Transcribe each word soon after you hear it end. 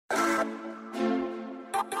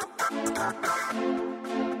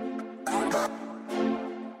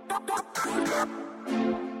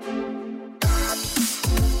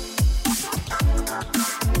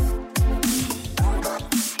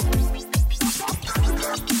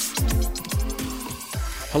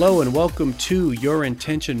Hello and welcome to Your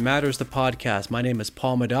Intention Matters, the podcast. My name is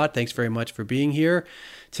Paul Madot. Thanks very much for being here.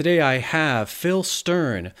 Today I have Phil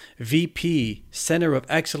Stern, VP, Center of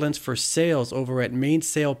Excellence for Sales over at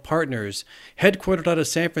Mainsail Partners, headquartered out of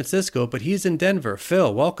San Francisco, but he's in Denver.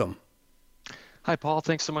 Phil, welcome. Hi, Paul.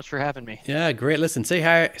 Thanks so much for having me. Yeah, great. Listen, say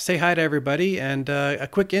hi to everybody and a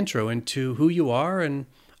quick intro into who you are and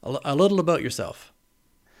a little about yourself.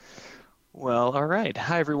 Well, all right.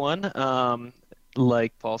 Hi, everyone.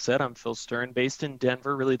 Like Paul said, I'm Phil Stern, based in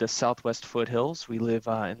Denver, really the Southwest foothills. We live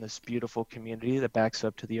in this beautiful community that backs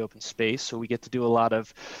up to the open space, so we get to do a lot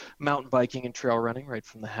of mountain biking and trail running right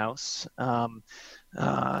from the house.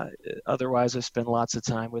 Otherwise, I spend lots of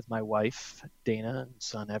time with my wife, Dana, and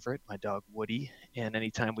son Everett, my dog Woody, and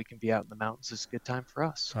anytime we can be out in the mountains is a good time for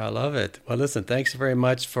us. I love it. Well, listen, thanks very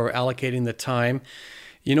much for allocating the time.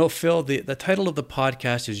 You know, Phil, the title of the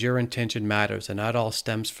podcast is Your Intention Matters, and that all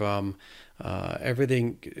stems from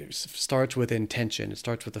everything starts with intention. It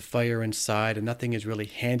starts with the fire inside, and nothing is really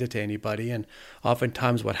handed to anybody. And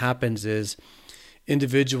oftentimes what happens is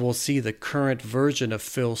individuals see the current version of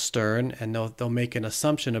Phil Stern, and they'll make an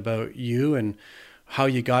assumption about you and how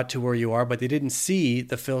you got to where you are, but they didn't see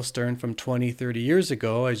the Phil Stern from 20, 30 years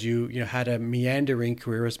ago as you had a meandering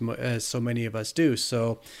career as so many of us do.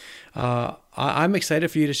 So I'm excited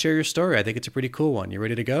for you to share your story. I think it's a pretty cool one. You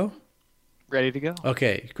ready to go? Ready to go.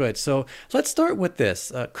 Okay, good. So let's start with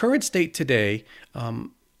this. Current state today,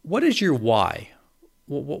 what is your why?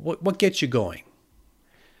 What gets you going?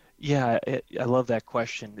 Yeah, I love that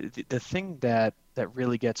question. The thing that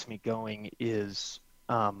really gets me going is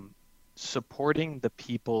supporting the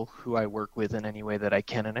people who I work with in any way that I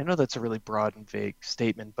can. And I know that's a really broad and vague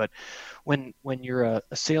statement, but when you're a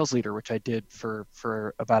sales leader, which I did for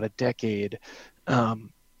about a decade,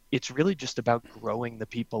 it's really just about growing the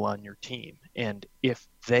people on your team. And if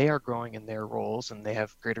they are growing in their roles and they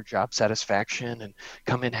have greater job satisfaction and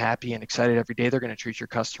come in happy and excited every day, they're going to treat your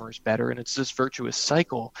customers better. And it's this virtuous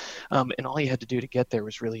cycle. And all you had to do to get there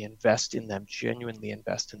was really invest in them, genuinely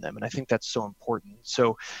invest in them. And I think that's so important.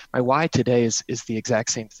 So my why today is the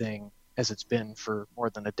exact same thing as it's been for more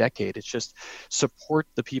than a decade. It's just support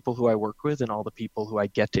the people who I work with and all the people who I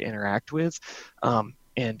get to interact with.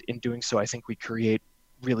 And in doing so, I think we create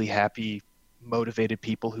really happy, motivated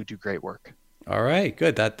people who do great work. All right,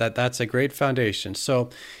 good. That's a great foundation.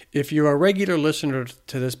 So if you're a regular listener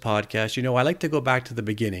to this podcast, you know I like to go back to the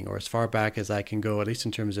beginning, or as far back as I can go, at least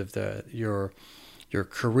in terms of your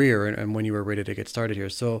career and when you were ready to get started here.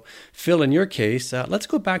 So Phil, in your case, let's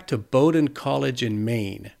go back to Bowdoin College in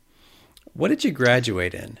Maine. What did you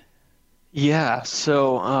graduate in? Yeah,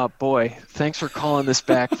 so boy, thanks for calling this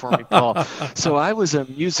back for me, Paul. So I was a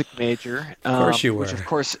music major, Of course you were. which of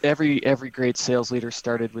course every great sales leader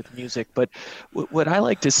started with music. But what I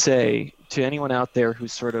like to say to anyone out there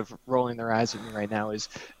who's sort of rolling their eyes at me right now is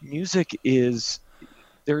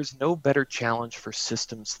there's no better challenge for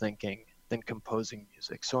systems thinking than composing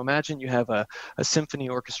music. So imagine you have a symphony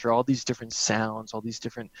orchestra, all these different sounds, all these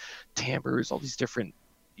different timbres, all these different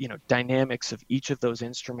dynamics of each of those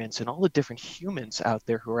instruments and all the different humans out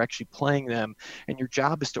there who are actually playing them. And your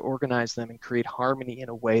job is to organize them and create harmony in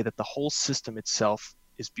a way that the whole system itself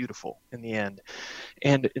is beautiful in the end.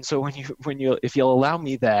 And so if you'll allow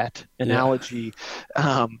me that analogy,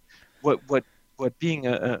 what being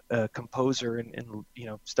a composer and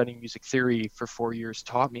studying music theory for 4 years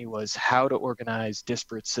taught me was how to organize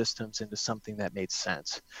disparate systems into something that made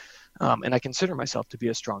sense. And I consider myself to be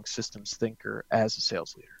a strong systems thinker as a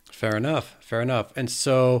sales leader. Fair enough. And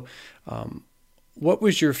so what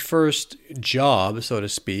was your first job, so to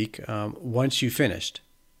speak, once you finished?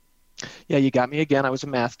 Yeah, you got me again. I was a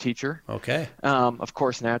math teacher. Okay. Of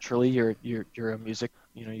course, naturally, you're a music,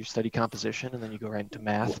 you study composition and then you go right into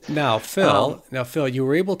math. Now, Phil, you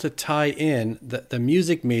were able to tie in the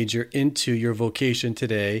music major into your vocation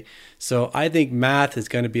today. So I think math is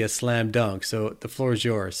going to be a slam dunk. So the floor is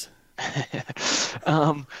yours.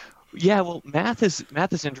 Yeah, well, math is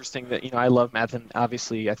interesting. That I love math, and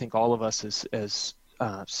obviously, I think all of us as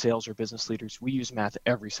sales or business leaders, we use math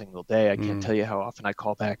every single day. I can't tell you how often I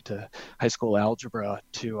call back to high school algebra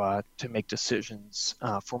to make decisions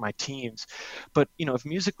for my teams. But if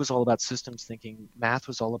music was all about systems thinking, math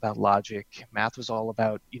was all about logic. Math was all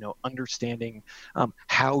about understanding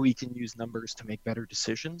how we can use numbers to make better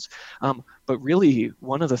decisions. But really,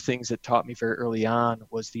 one of the things that taught me very early on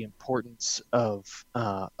was the importance of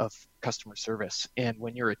customer service. And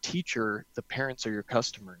when you're a teacher, the parents are your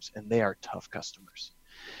customers, and they are tough customers.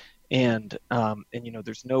 And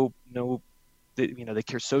there's no they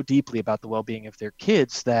care so deeply about the well-being of their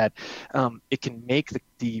kids that it can make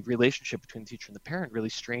the relationship between the teacher and the parent really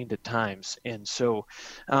strained at times. And so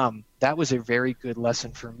that was a very good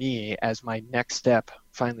lesson for me as my next step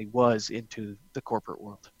finally was into the corporate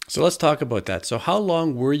world. So let's talk about that. So how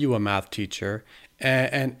long were you a math teacher,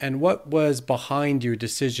 and what was behind your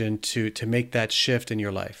decision to make that shift in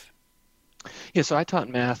your life? Yeah, so I taught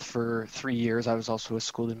math for 3 years. I was also a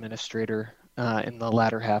school administrator in the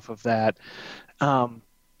latter half of that.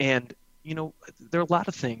 And there are a lot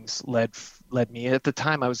of things led me. At the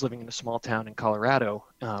time, I was living in a small town in Colorado,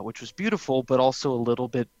 which was beautiful, but also a little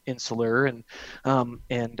bit insular. And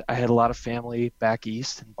I had a lot of family back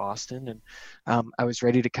east in Boston, and I was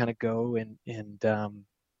ready to kind of go and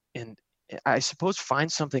I suppose find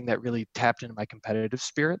something that really tapped into my competitive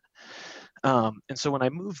spirit. And so when I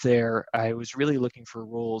moved there, I was really looking for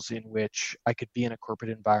roles in which I could be in a corporate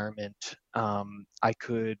environment. I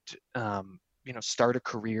could, start a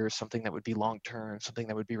career, something that would be long term, something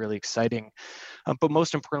that would be really exciting. But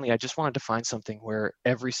most importantly, I just wanted to find something where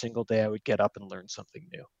every single day I would get up and learn something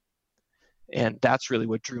new. And that's really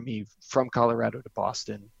what drew me from Colorado to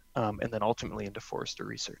Boston, and then ultimately into Forrester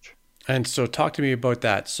Research. And so talk to me about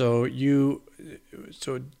that. So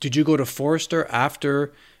did you go to Forrester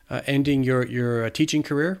after ending your teaching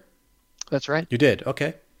career? That's right. You did.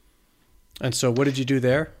 Okay. And so what did you do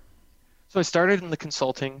there? So I started in the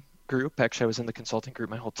consulting group. Actually, I was in the consulting group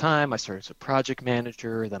my whole time. I started as a project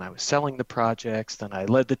manager, then I was selling the projects, then I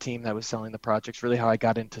led the team that was selling the projects, really how I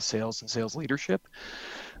got into sales and sales leadership.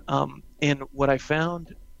 And what I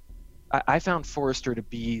found Forrester to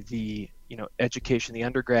be the education, the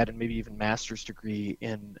undergrad and maybe even master's degree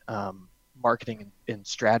in marketing and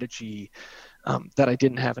strategy that I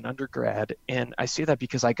didn't have in undergrad. And I say that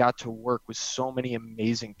because I got to work with so many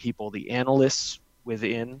amazing people, the analysts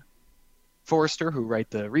within Forrester who write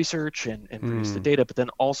the research and produce the data, but then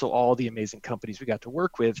also all the amazing companies we got to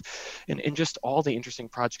work with and just all the interesting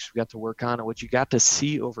projects we got to work on. And what you got to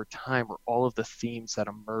see over time were all of the themes that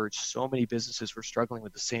emerged. So many businesses were struggling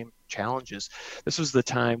with the same challenges. This was the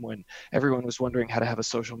time when everyone was wondering how to have a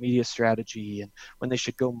social media strategy and when they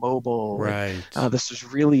should go mobile. Right. And, this was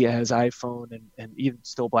really as iPhone and even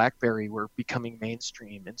still BlackBerry were becoming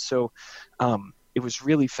mainstream. And so it was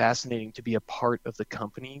really fascinating to be a part of the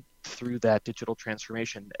company through that digital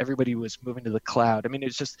transformation. Everybody was moving to the cloud. I mean,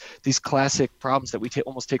 it's just these classic problems that we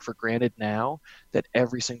almost take for granted now that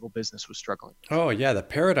every single business was struggling with. Oh, yeah. The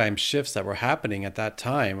paradigm shifts that were happening at that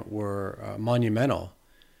time were monumental.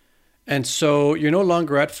 And so you're no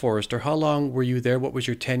longer at Forrester. How long were you there? What was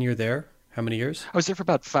your tenure there? How many years? I was there for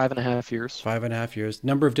about 5.5 years. 5.5 years.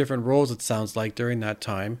 Number of different roles, it sounds like, during that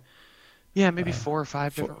time. Yeah, maybe 4 or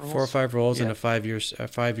 5 different roles. 4 or 5 roles in a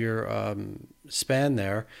 5-year span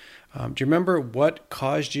there. Do you remember what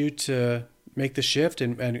caused you to make the shift,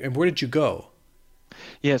 and where did you go?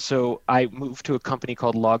 Yeah, so I moved to a company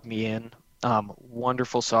called LogMeIn,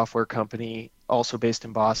 wonderful software company, also based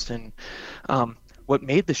in Boston. What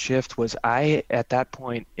made the shift was I, at that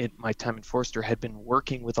point in my time in Forrester, had been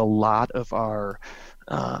working with a lot of our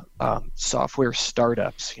software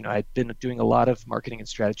startups. I'd been doing a lot of marketing and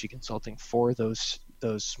strategy consulting for those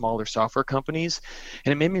smaller software companies,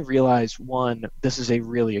 and it made me realize, one, this is a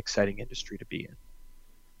really exciting industry to be in.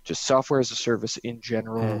 Just software as a service in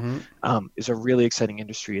general is a really exciting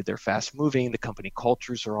industry. They're fast moving. The company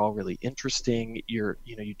cultures are all really interesting. You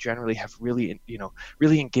generally have really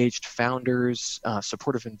engaged founders,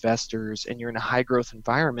 supportive investors, and you're in a high growth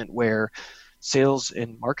environment where sales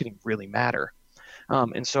and marketing really matter.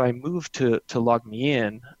 And so I moved to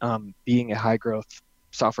LogMeIn, being a high growth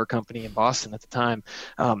software company in Boston at the time,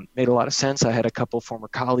 made a lot of sense. I had a couple former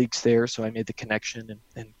colleagues there, so I made the connection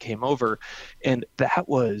and came over. And that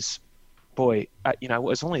was, I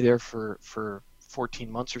was only there for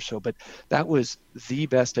 14 months or so, but that was the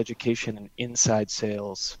best education in inside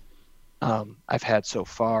sales I've had so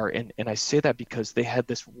far. And I say that because they had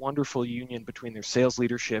this wonderful union between their sales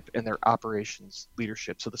leadership and their operations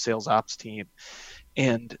leadership, so the sales ops team.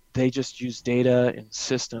 And they just used data and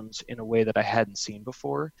systems in a way that I hadn't seen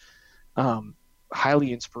before.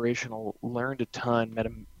 Highly inspirational, learned a ton, met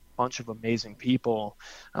a bunch of amazing people.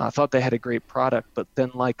 Thought they had a great product, but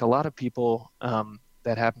then, like a lot of people,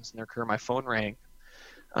 that happens in their career, my phone rang,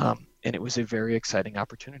 and it was a very exciting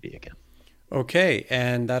opportunity again. Okay,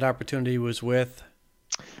 and that opportunity was with?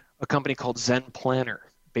 A company called Zen Planner,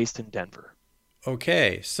 based in Denver.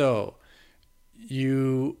 Okay, so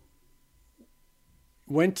you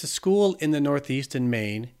went to school in the Northeast in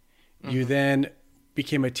Maine. You then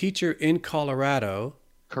became a teacher in Colorado,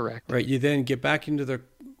 Correct. right? You then get back into the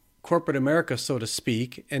corporate America, so to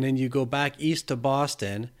speak, and then you go back east to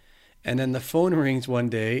Boston, and then the phone rings one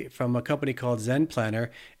day from a company called Zen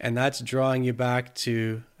Planner, and that's drawing you back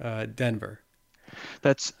to Denver.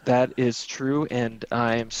 That is true, and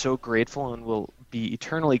I am so grateful and will be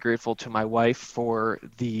eternally grateful to my wife for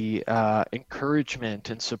the encouragement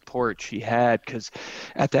and support she had. Because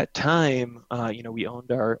at that time, we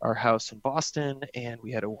owned our house in Boston, and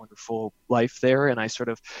we had a wonderful life there. And I sort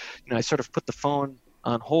of put the phone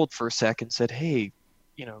on hold for a sec and said, "Hey,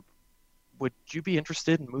 you know, would you be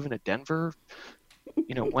interested in moving to Denver?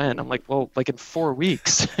 When?" I'm like, "Well, like in 4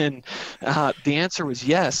 weeks." And the answer was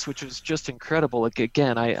yes, which was just incredible. Like,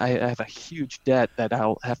 again, I have a huge debt that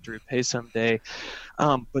I'll have to repay someday.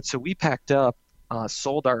 But so we packed up,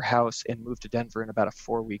 sold our house, and moved to Denver in about a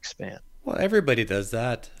 4-week span. Well, everybody does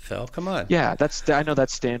that, Phil. Come on. Yeah, I know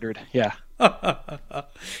that's standard. Yeah.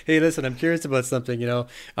 Hey, listen, I'm curious about something.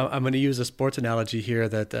 I'm going to use a sports analogy here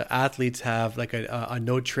that athletes have like a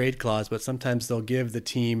no trade clause, but sometimes they'll give the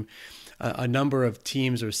team a number of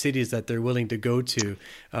teams or cities that they're willing to go to.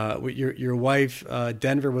 Your wife,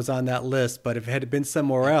 Denver, was on that list, but if it had been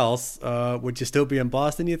somewhere else, would you still be in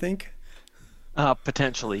Boston, you think?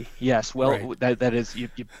 Potentially, yes. Well, Right. that is you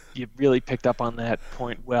really picked up on that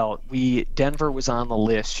point. Well, Denver was on the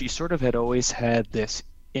list. She sort of had always had this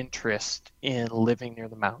interest in living near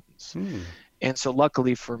the mountains, Hmm. and so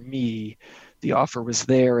luckily for me, the offer was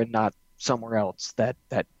there and not somewhere else that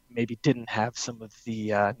maybe didn't have some of the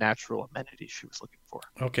natural amenities she was looking for.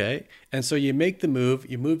 Okay. And so you make the move,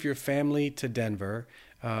 you move your family to Denver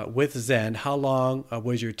with Zen. How long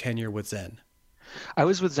was your tenure with Zen? I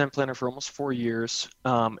was with Zen Planner for almost 4 years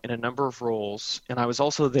in a number of roles, and I was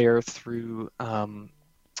also there through the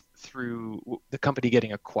company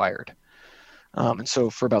getting acquired. And so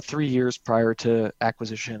for about 3 years prior to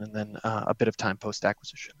acquisition, and then a bit of time post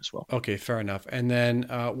acquisition as well. Okay, fair enough. And then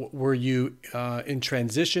were you in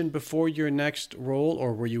transition before your next role,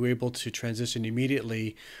 or were you able to transition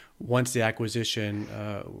immediately once the acquisition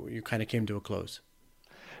you kind of came to a close?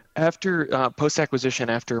 After post acquisition,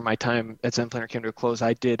 after my time at Zen Planner came to a close,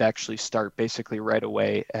 I did actually start basically right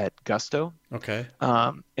away at Gusto. Okay.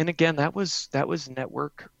 And again, that was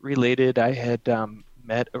network related. I had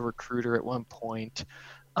met a recruiter at one point.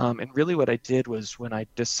 And really what I did was when I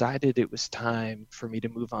decided it was time for me to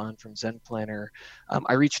move on from Zen Planner,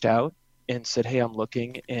 I reached out and said, "Hey, I'm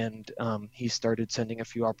looking." And he started sending a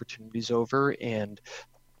few opportunities over, and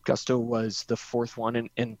Gusto was the fourth one.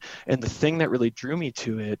 And the thing that really drew me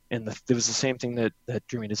to it, and it was the same thing that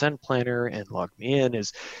drew me to Zen Planner and logged me in,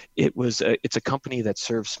 is it's a company that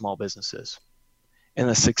serves small businesses. And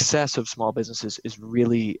the success of small businesses is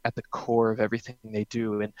really at the core of everything they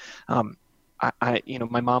do. And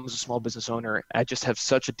my mom was a small business owner. I just have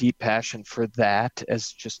such a deep passion for that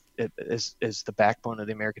as the backbone of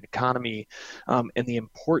the American economy, and the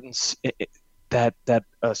importance that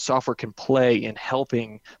software can play in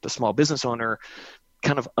helping the small business owner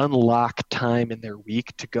kind of unlock time in their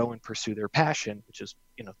week to go and pursue their passion, which is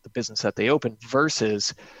the business that they open,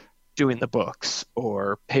 versus doing the books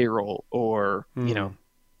or payroll or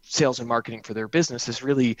sales and marketing for their business. Is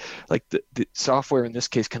really like the software in this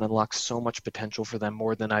case can unlock so much potential for them,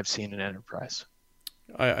 more than I've seen in enterprise.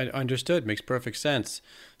 I understood. Makes perfect sense.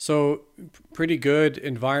 So pretty good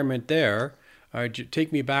environment there.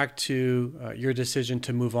 Take me back to your decision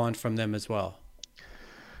to move on from them as well.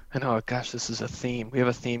 I know, gosh, this is a theme. We have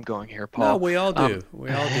a theme going here, No, Paul. we all Um, do. We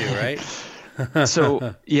all do, right?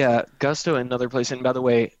 so yeah, Gusto, another place. And by the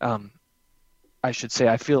way, I should say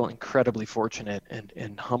I feel incredibly fortunate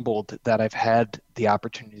and humbled that I've had the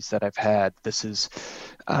opportunities that I've had. This is,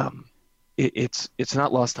 it's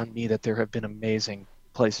not lost on me that there have been amazing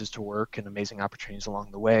places to work and amazing opportunities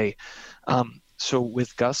along the way. So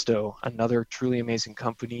with Gusto, another truly amazing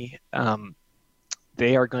company,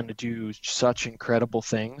 they are going to do such incredible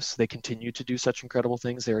things. They continue to do such incredible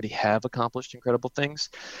things. They already have accomplished incredible things.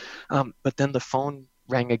 But then the phone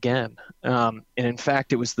rang again. And in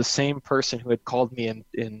fact, it was the same person who had called me in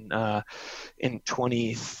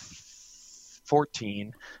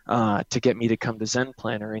 2014 to get me to come to Zen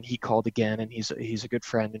Planner, and he called again, and he's a good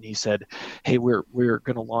friend, and he said, "Hey, we're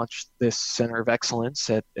going to launch this center of excellence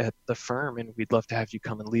at the firm, and we'd love to have you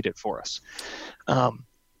come and lead it for us."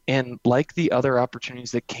 And like the other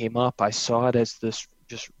opportunities that came up, I saw it as this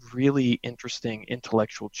just really interesting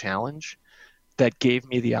intellectual challenge that gave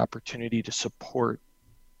me the opportunity to support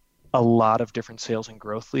a lot of different sales and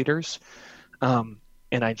growth leaders.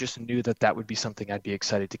 And I just knew that would be something I'd be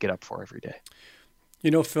excited to get up for every day.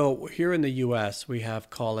 Phil, here in the US, we have,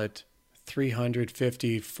 call it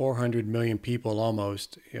 350, 400 million people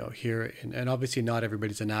almost, here. And obviously not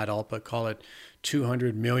everybody's an adult, but call it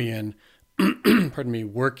 200 million, pardon me,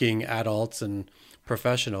 working adults and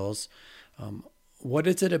professionals. What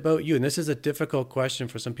is it about you? And this is a difficult question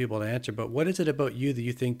for some people to answer, but what is it about you that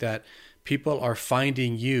you think that people are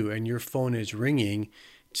finding you and your phone is ringing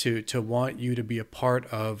to want you to be a part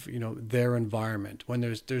of, their environment when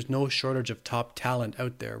there's no shortage of top talent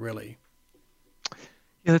out there, really?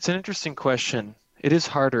 Yeah, that's an interesting question. It is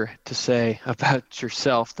harder to say about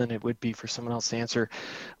yourself than it would be for someone else to answer.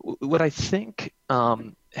 What I think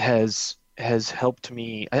has helped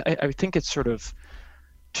me, I think it's sort of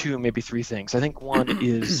two, maybe three things. I think one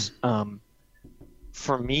is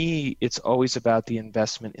for me, it's always about the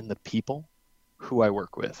investment in the people who I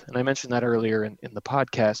work with. And I mentioned that earlier in the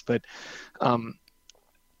podcast, but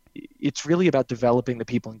it's really about developing the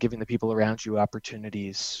people and giving the people around you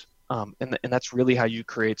opportunities. And that's really how you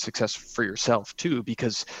create success for yourself too,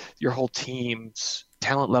 because your whole team's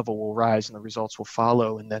talent level will rise and the results will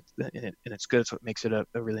follow, and it's good. So it makes it a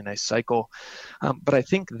really nice cycle. But I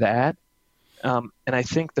think that, and I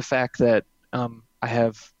think the fact that I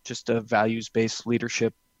have just a values-based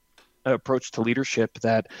leadership approach to leadership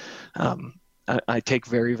that I take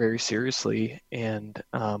very, very seriously. And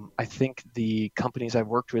I think the companies I've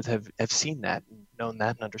worked with have seen that, and known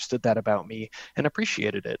that, and understood that about me, and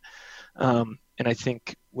appreciated it. And I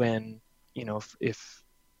think when, if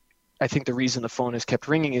I think the reason the phone has kept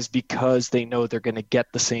ringing is because they know they're going to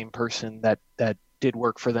get the same person that did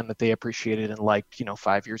work for them, that they appreciated and liked,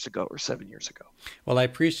 5 years ago or 7 years ago. Well, I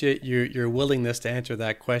appreciate your willingness to answer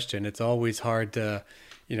that question. It's always hard to,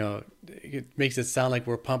 it makes it sound like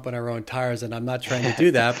we're pumping our own tires, and I'm not trying to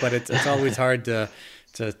do that, but it's always hard to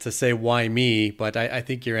say why me. But I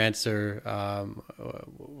think your answer,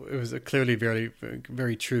 it was clearly very,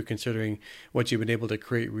 very true considering what you've been able to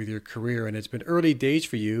create with your career. And it's been early days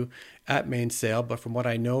for you at Mainsail, but from what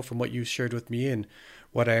I know, from what you shared with me and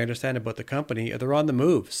what I understand about the company, they're on the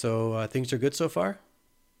move. So things are good so far?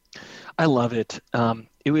 I love it.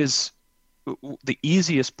 It was the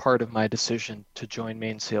easiest part of my decision to join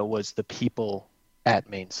Mainsail was the people at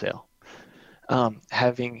Mainsail.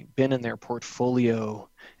 Having been in their portfolio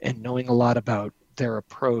and knowing a lot about their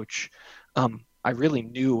approach, I really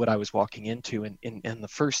knew what I was walking into. And the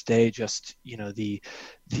first day, just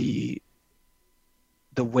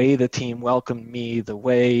the way the team welcomed me, the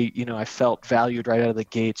way I felt valued right out of the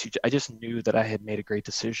gates, I just knew that I had made a great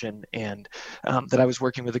decision, and that I was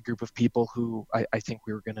working with a group of people who I think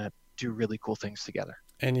we were going to do really cool things together.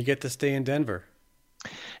 And you get to stay in Denver.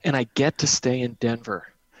 And I get to stay in Denver.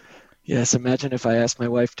 Yes, imagine if I asked my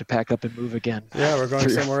wife to pack up and move again. Yeah, we're going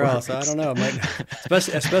somewhere else. I don't know.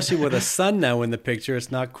 Especially with a son now in the picture,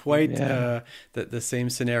 it's not quite the same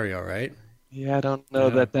scenario, right? Yeah, I don't know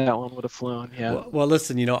that one would have flown. Yeah. Well,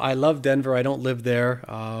 listen, I love Denver. I don't live there.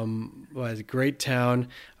 It's a great town.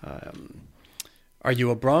 Are you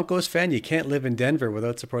a Broncos fan? You can't live in Denver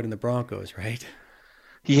without supporting the Broncos, right?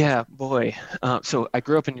 Yeah, boy. So I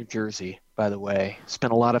grew up in New Jersey, by the way,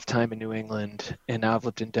 spent a lot of time in New England, and now I've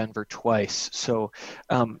lived in Denver twice. So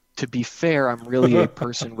to be fair, I'm really a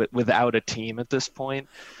person without a team at this point.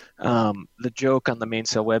 The joke on the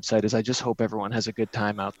Mainsail website is I just hope everyone has a good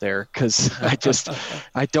time out there, because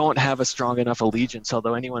I don't have a strong enough allegiance,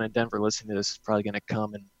 although anyone in Denver listening to this is probably going to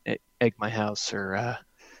come and egg my house or,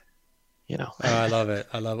 Oh, I love it.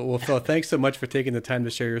 Well, Phil, thanks so much for taking the time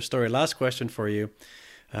to share your story. Last question for you.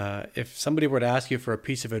 If somebody were to ask you for a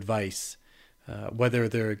piece of advice, whether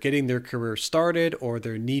they're getting their career started or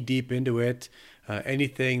they're knee deep into it,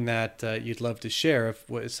 anything that you'd love to share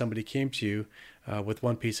if somebody came to you with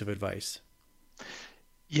one piece of advice?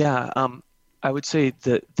 Yeah, I would say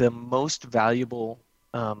the most valuable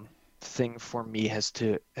thing for me has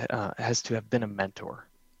to have been a mentor.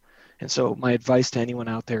 And so my advice to anyone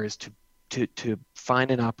out there is to find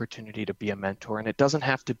an opportunity to be a mentor. And it doesn't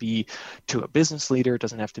have to be to a business leader. It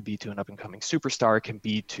doesn't have to be to an up-and-coming superstar. It can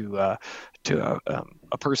be to a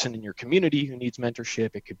person in your community who needs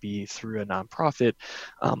mentorship. It could be through a nonprofit.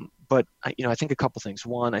 But I think a couple things.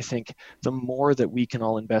 One, I think the more that we can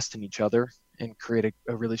all invest in each other and create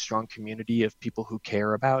a really strong community of people who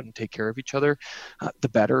care about and take care of each other, the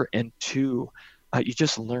better. And two, you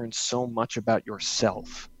just learn so much about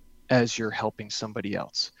yourself as you're helping somebody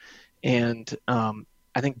else. And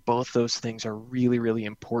I think both those things are really, really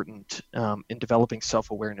important in developing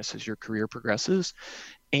self-awareness as your career progresses.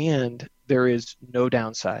 And there is no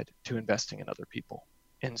downside to investing in other people.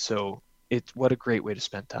 And so what a great way to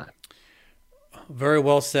spend time. Very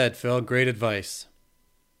well said, Phil. Great advice.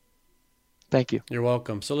 Thank you. You're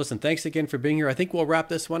welcome. So listen, thanks again for being here. I think we'll wrap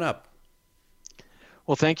this one up.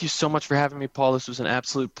 Well, thank you so much for having me, Paul. This was an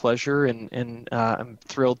absolute pleasure, and I'm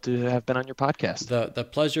thrilled to have been on your podcast. The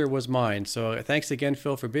pleasure was mine. So thanks again,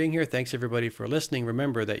 Phil, for being here. Thanks everybody for listening.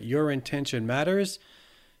 Remember that your intention matters,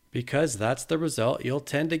 because that's the result you'll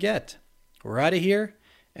tend to get. We're out of here,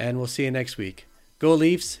 and we'll see you next week. Go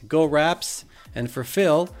Leafs, go Raps, and for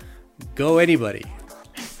Phil, go anybody.